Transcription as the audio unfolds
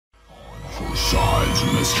Besides,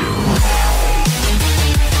 mister.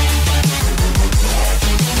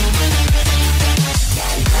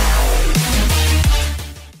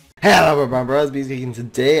 Hello everyone, BeatlesGeek, and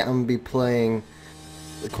today I'm going to be playing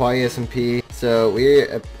the Kawaii SMP. So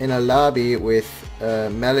we're in a lobby with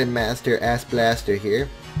Melon Master Ass Blaster here.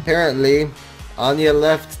 Apparently, Anya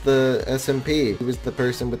left the SMP. He was the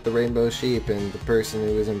person with the rainbow sheep and the person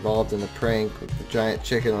who was involved in the prank with the giant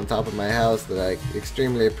chicken on top of my house that I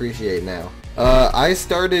extremely appreciate now. I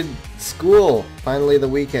started school, finally the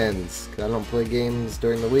weekends, because I don't play games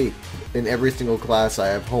during the week. In every single class I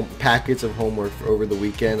have packets of homework for over the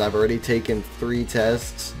weekend. I've already taken 3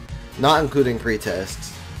 tests, not including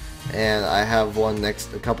pre-tests, and I have a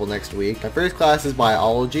couple next week. My first class is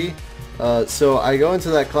biology. So I go into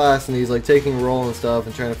that class and he's like taking roll and stuff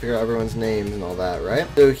and trying to figure out everyone's names and all that, right?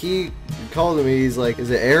 So he called me, he's like,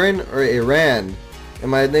 is it Aaron or Iran?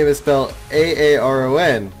 And my name is spelled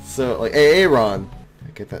A-A-R-O-N, so like Aaron. I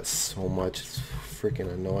get that so much, it's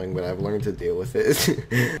freaking annoying, but I've learned to deal with it.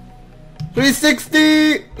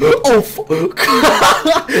 360! Oh fuck!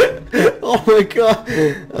 Oh my god!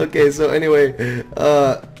 Okay, so anyway,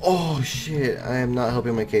 oh shit, I am not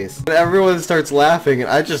helping my case. But everyone starts laughing and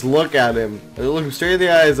I just look at him. I look him straight in the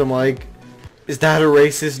eyes, I'm like, is that a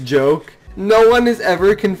racist joke? No one has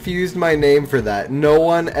ever confused my name for that. No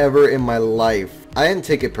one ever in my life. I didn't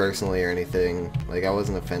take it personally or anything. Like, I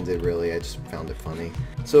wasn't offended really, I just found it funny.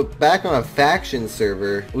 So back on a faction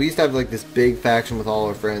server, we used to have like this big faction with all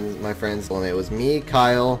our friends, my friends, and it was me,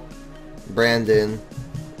 Kyle, Brandon,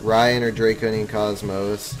 Ryan or Draconian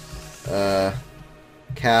Cosmos,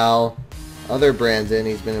 Cal, other Brandon,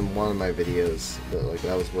 he's been in one of my videos, but like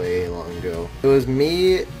that was way long ago. It was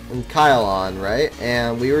me and Kyle on, right?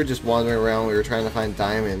 And we were just wandering around, we were trying to find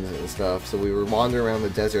diamonds and stuff, so we were wandering around the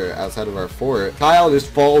desert outside of our fort. Kyle just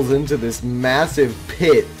falls into this massive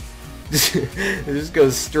pit. It just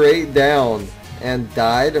goes straight down and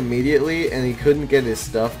died immediately, and he couldn't get his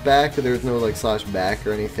stuff back. There was no like /back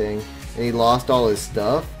or anything, and he lost all his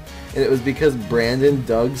stuff. And it was because Brandon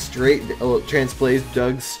dug straight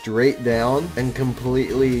down and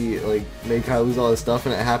completely like made Kyle lose all his stuff,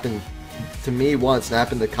 and it happened to me once and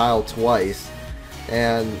happened to Kyle twice.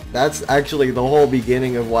 And that's actually the whole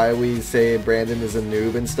beginning of why we say Brandon is a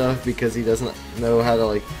noob and stuff, because he doesn't know how to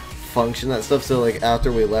like function that stuff. So like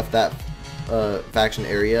after we left that faction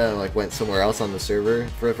area and like went somewhere else on the server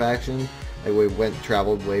for a faction, like we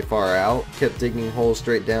traveled way far out, kept digging holes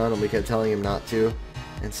straight down, and we kept telling him not to.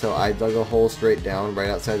 And so I dug a hole straight down right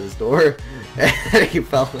outside his door, and he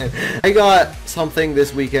fell in. I got something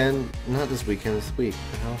this weekend, not this weekend, this week,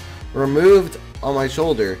 removed on my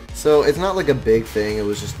shoulder. So it's not like a big thing, it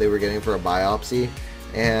was just they were getting for a biopsy,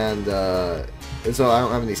 and so I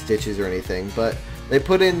don't have any stitches or anything, but they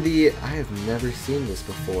put in the, I have never seen this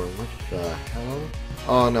before, what the hell?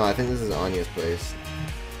 Oh no, I think this is Anya's place.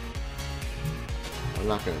 I'm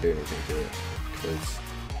not going to do anything to it, because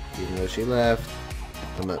even though she left,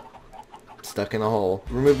 I'm stuck in a hole.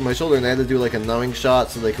 Removed my shoulder, and they had to do like a numbing shot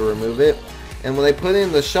so they could remove it. And when they put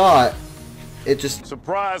in the shot, it just...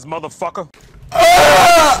 Surprise, motherfucker!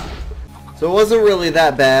 Ah! So it wasn't really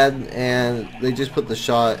that bad, and they just put the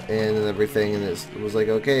shot in and everything, and it was like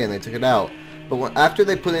okay, and they took it out. But after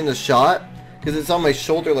they put in the shot, because it's on my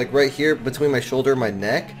shoulder, like right here between my shoulder and my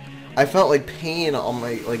neck, I felt like pain on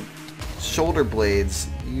my like shoulder blades.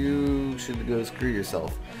 You should go screw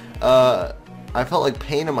yourself. I felt like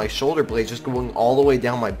pain on my shoulder blades just going all the way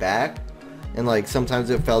down my back, and like sometimes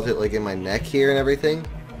it felt it like in my neck here and everything.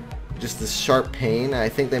 Just this sharp pain. I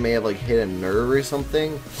think they may have like hit a nerve or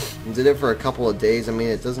something, and did it for a couple of days. I mean,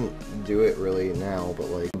 it doesn't do it really now, but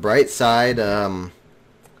like bright side,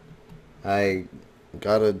 I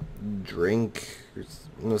got a drink.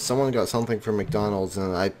 Someone got something from McDonald's,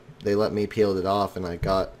 and they let me peel it off, and I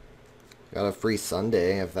got a free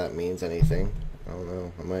sundae, if that means anything. I don't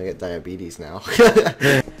know. I'm gonna get diabetes now.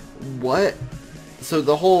 What? So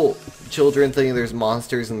the whole children thing, there's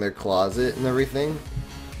monsters in their closet and everything.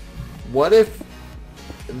 What if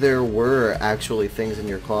there were actually things in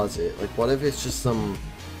your closet? Like, what if it's just some,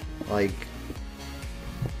 like,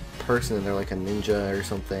 person and they're like a ninja or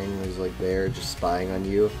something who's like there just spying on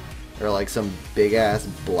you? Or like some big ass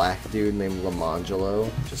black dude named Lamangelo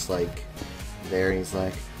just like there, and he's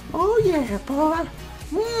like, oh yeah, boy.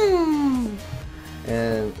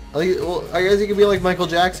 And well, I guess you could be like Michael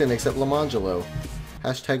Jackson except Lamangelo.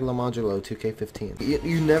 Hashtag Lamangelo 2K15.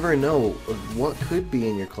 You never know what could be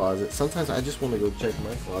in your closet. Sometimes I just want to go check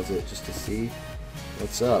my closet just to see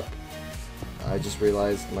what's up. I just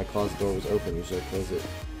realized my closet door was open. Usually I close it.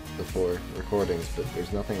 before recordings, but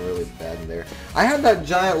there's nothing really bad in there. I had that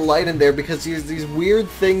giant light in there because there's these weird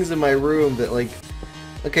things in my room that, like...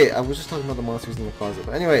 Okay, I was just talking about the monsters in the closet,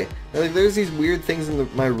 but anyway, like, there's these weird things in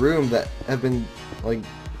my room that have been, like,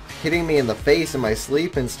 hitting me in the face in my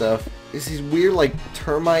sleep and stuff. It's these weird, like,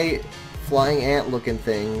 termite, flying ant looking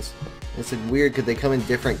things. It's like weird because they come in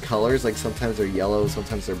different colors, like sometimes they're yellow,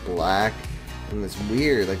 sometimes they're black, and it's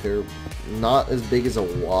weird, like they're not as big as a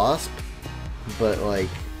wasp, but like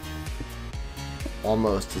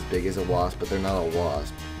almost as big as a wasp, but they're not a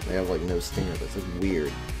wasp. They have like no stinger, but it's like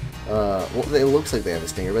weird. Well, it looks like they have a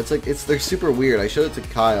stinger, but they're super weird. I showed it to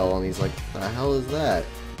Kyle and he's like, the hell is that?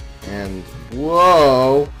 And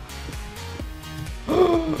whoa!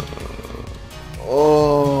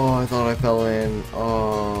 Oh, I thought I fell in.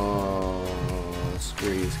 Oh,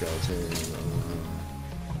 screw you, skeleton.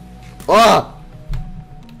 Ah!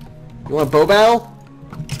 You want a bow battle?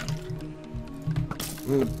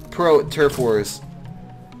 I'm the pro at Turf Wars.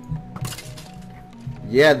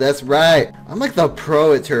 Yeah, that's right. I'm like the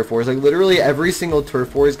pro at Turf Wars. Like literally every single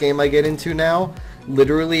Turf Wars game I get into now,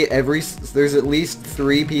 literally there's at least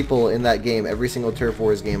 3 people in that game, every single Turf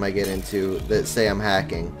Wars game I get into, that say I'm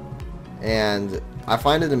hacking. And I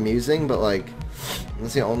find it amusing, but like,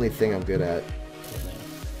 that's the only thing I'm good at.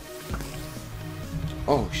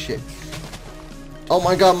 Oh shit. Oh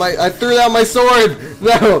my god, I threw out my sword!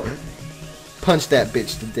 No! Punch that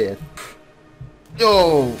bitch to death.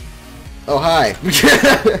 Oh! Oh, hi.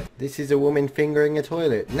 This is a woman fingering a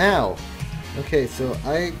toilet. Now! Okay, so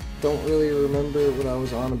I don't really remember what I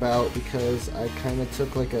was on about because I kind of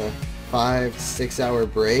took like a 5-6 hour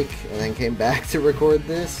break and then came back to record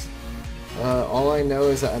this. All I know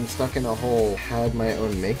is that I'm stuck in a hole. Had my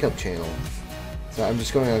own makeup channel. So I'm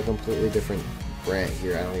just going on a completely different rant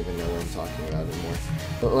here. I don't even know what I'm talking about anymore.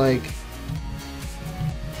 But like,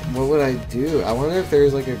 what would I do? I wonder if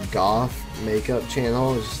there's like a goth makeup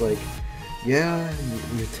channel. It's just like, yeah,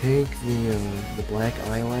 you take the black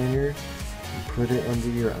eyeliner, you put it under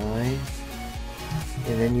your eye,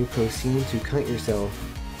 and then you proceed to cut yourself.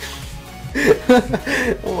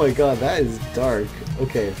 Oh my god, that is dark.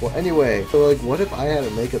 Okay, well anyway, so like what if I had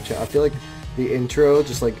a makeup channel? I feel like the intro,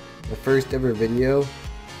 just like the first ever video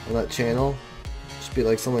on that channel, should be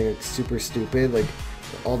like something like super stupid, like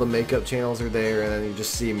all the makeup channels are there and then you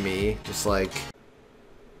just see me, just like,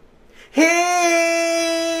 hey!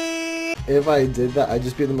 If I did that, I'd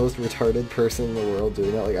just be the most retarded person in the world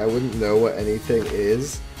doing that. Like I wouldn't know what anything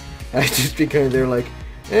is. I'd just be kind of there like,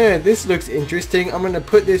 this looks interesting, I'm gonna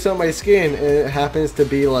put this on my skin, and it happens to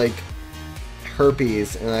be like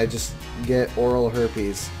herpes, and I just get oral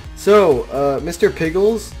herpes. So, Mr.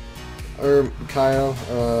 Piggles, or Kyle,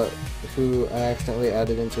 who I accidentally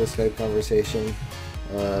added into a Skype conversation,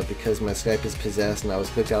 because my Skype is possessed and I was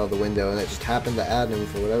clicked out of the window, and it just happened to add him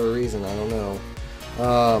for whatever reason, I don't know.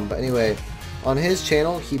 But anyway, on his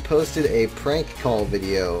channel, he posted a prank call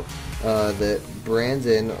video that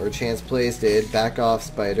Brandon or Chance Plays did. Back off,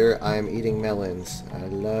 Spider. I'm eating melons. I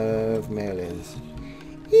love melons.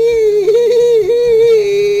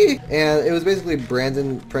 And it was basically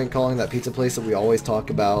Brandon prank calling that pizza place that we always talk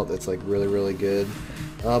about. That's like really, really good.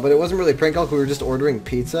 But it wasn't really a prank call. We were just ordering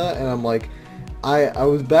pizza, and I'm like, I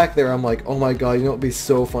was back there. I'm like, oh my god, you know what'd be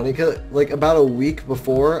so funny? Cause like about a week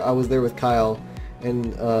before, I was there with Kyle,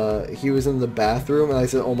 and he was in the bathroom, and I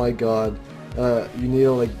said, oh my god. You need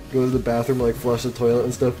to like go to the bathroom, like flush the toilet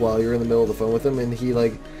and stuff while you're in the middle of the phone with him, and he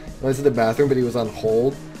like went to the bathroom, but he was on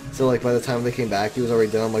hold, so like by the time they came back he was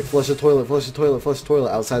already done. I'm like, flush the toilet, flush the toilet, flush the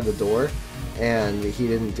toilet outside the door, and he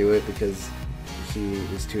didn't do it because he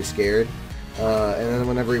was too scared. And then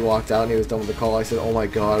whenever he walked out and he was done with the call, I said, oh my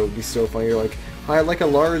god, it would be so funny. You're like, I'd like a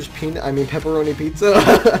large pepperoni pizza.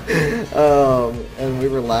 And we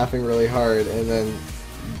were laughing really hard, and then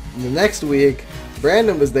the next week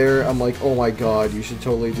Brandon was there. I'm like, oh my god, you should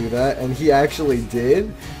totally do that, and he actually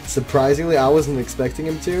did. Surprisingly, I wasn't expecting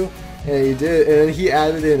him to, and he did, and he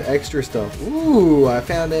added in extra stuff. Ooh, I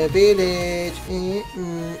found a village. And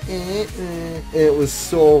it was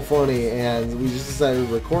so funny, and we just decided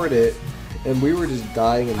to record it, and we were just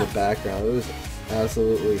dying in the background. It was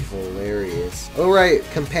absolutely hilarious. Alright,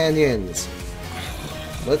 companions.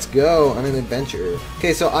 Let's go on an adventure.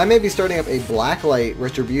 Okay, so I may be starting up a Blacklight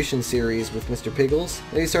Retribution series with Mr. Piggles.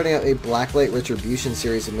 Maybe starting out a Blacklight Retribution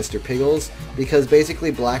series with Mr. Piggles, because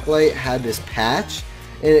basically Blacklight had this patch,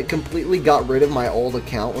 and it completely got rid of my old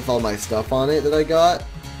account with all my stuff on it that I got,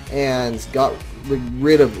 and got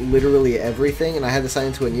rid of literally everything, and I had to sign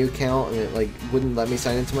into a new account, and it like wouldn't let me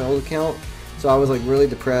sign into my old account. So I was like really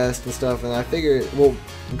depressed and stuff, and I figured, well,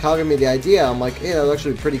 Kyle gave me the idea. I'm like, hey, that was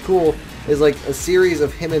actually pretty cool. It's like a series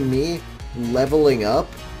of him and me leveling up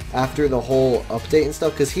after the whole update and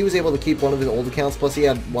stuff, because he was able to keep one of his old accounts, plus he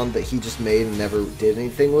had one that he just made and never did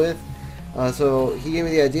anything with. So he gave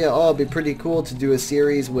me the idea, oh, it'd be pretty cool to do a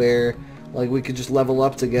series where like we could just level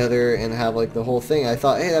up together and have like the whole thing. I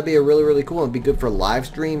thought, hey, that'd be really cool and be good for live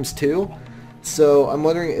streams too. So I'm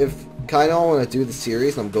wondering if kind of want to do the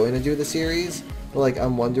series. I'm going to do the series, but like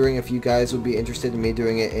I'm wondering if you guys would be interested in me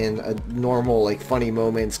doing it in a normal like funny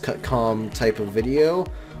moments cut-com type of video,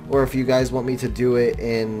 or if you guys want me to do it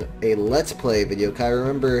in a let's play video. Cause I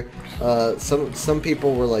remember some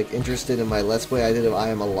people were like interested in my let's play I did of I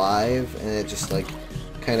Am Alive, and it just like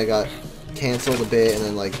kind of got canceled a bit and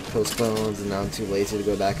then like postponed, and now I'm too lazy to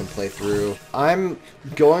go back and play through. I'm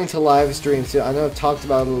going to live stream soon. I know I've talked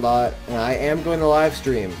about it a lot, and I am going to live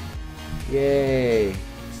stream. Yay,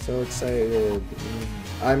 so excited.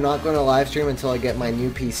 I'm not going to live stream until I get my new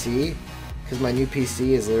PC, because my new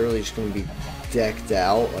PC is literally just going to be decked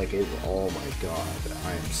out like it. Oh my god,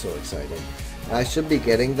 I am so excited. And I should be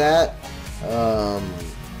getting that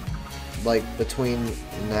like between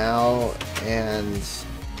now and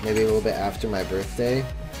maybe a little bit after my birthday,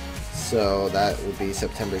 so that will be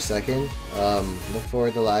September 2nd. Look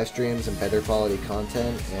forward to live streams and better quality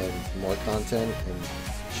content and more content and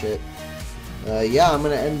shit. Yeah, I'm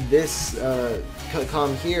gonna end this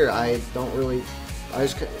cut-com here. I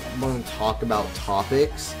just want to talk about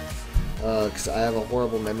topics because I have a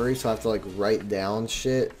horrible memory, so I have to like write down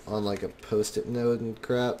shit on like a post-it note and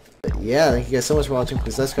crap. But yeah, thank you guys so much for watching.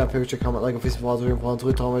 Please like, subscribe, favorite, comment, like, on Facebook, follow,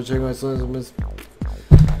 Twitter, comment,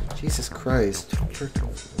 Jesus Christ. Oh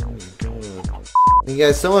my god. Thank you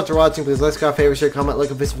guys so much for watching. Please like, subscribe, favorite, share, comment,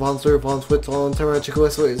 like, on Facebook, follow, Twitter, on Twitter, check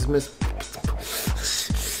out is Miss.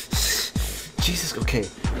 Jesus, okay.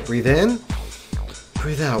 Breathe in.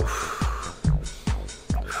 Breathe out.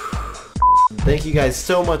 Thank you guys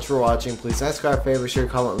so much for watching. Please subscribe, favorite, share,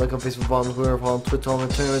 comment, like, on Facebook, follow, Twitter, on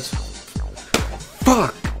Twitter,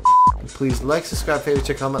 fuck! Please like, subscribe, favorite,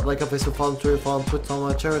 share, comment, like, on Facebook, follow, Twitter, on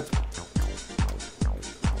Twitter.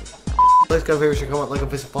 Like, favorite, share, comment, like, on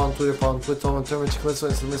Facebook, on Twitter, on Twitter,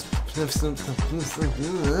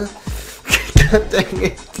 God dang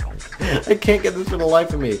it. I can't get this for the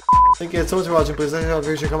life of me. Thank you guys so much for watching. Please like,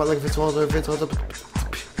 favorite, share, comment, like, on Facebook, on Twitter.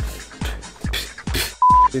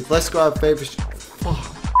 Please like, subscribe, favorite,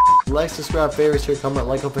 like, subscribe, favorite, share, comment,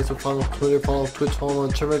 like, on Facebook, follow, Twitter, follow, Twitch, follow, on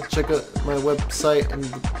Twitter, check out my website, and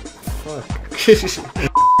fuck.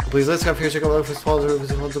 Please like, subscribe, favorite, share, comment, like, on Facebook, follow,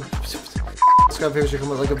 subscribe, favorite, share,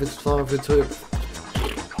 comment, like, on Facebook, follow, Twitter.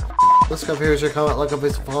 Subscribe, favorite, share, comment, like, on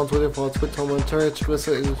Facebook, follow, Twitter, follow, Twitter, on Twitter, check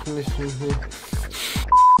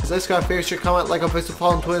subscribe, favorite, share, comment, like, on Facebook,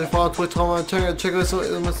 follow, Twitter, on Twitter, check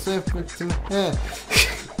out.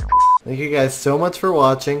 Thank you guys so much for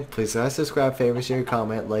watching. Please like, subscribe, favorite, share,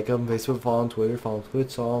 comment, like on Facebook, follow on Twitter, follow on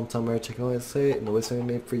Twitch, all on Tumblr, check out my website, and the website I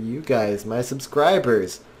made for you guys, my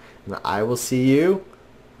subscribers. And I will see you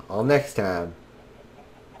all next time.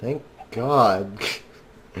 Thank God.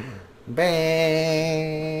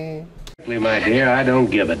 Bye. My dear, I don't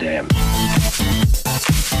give a damn.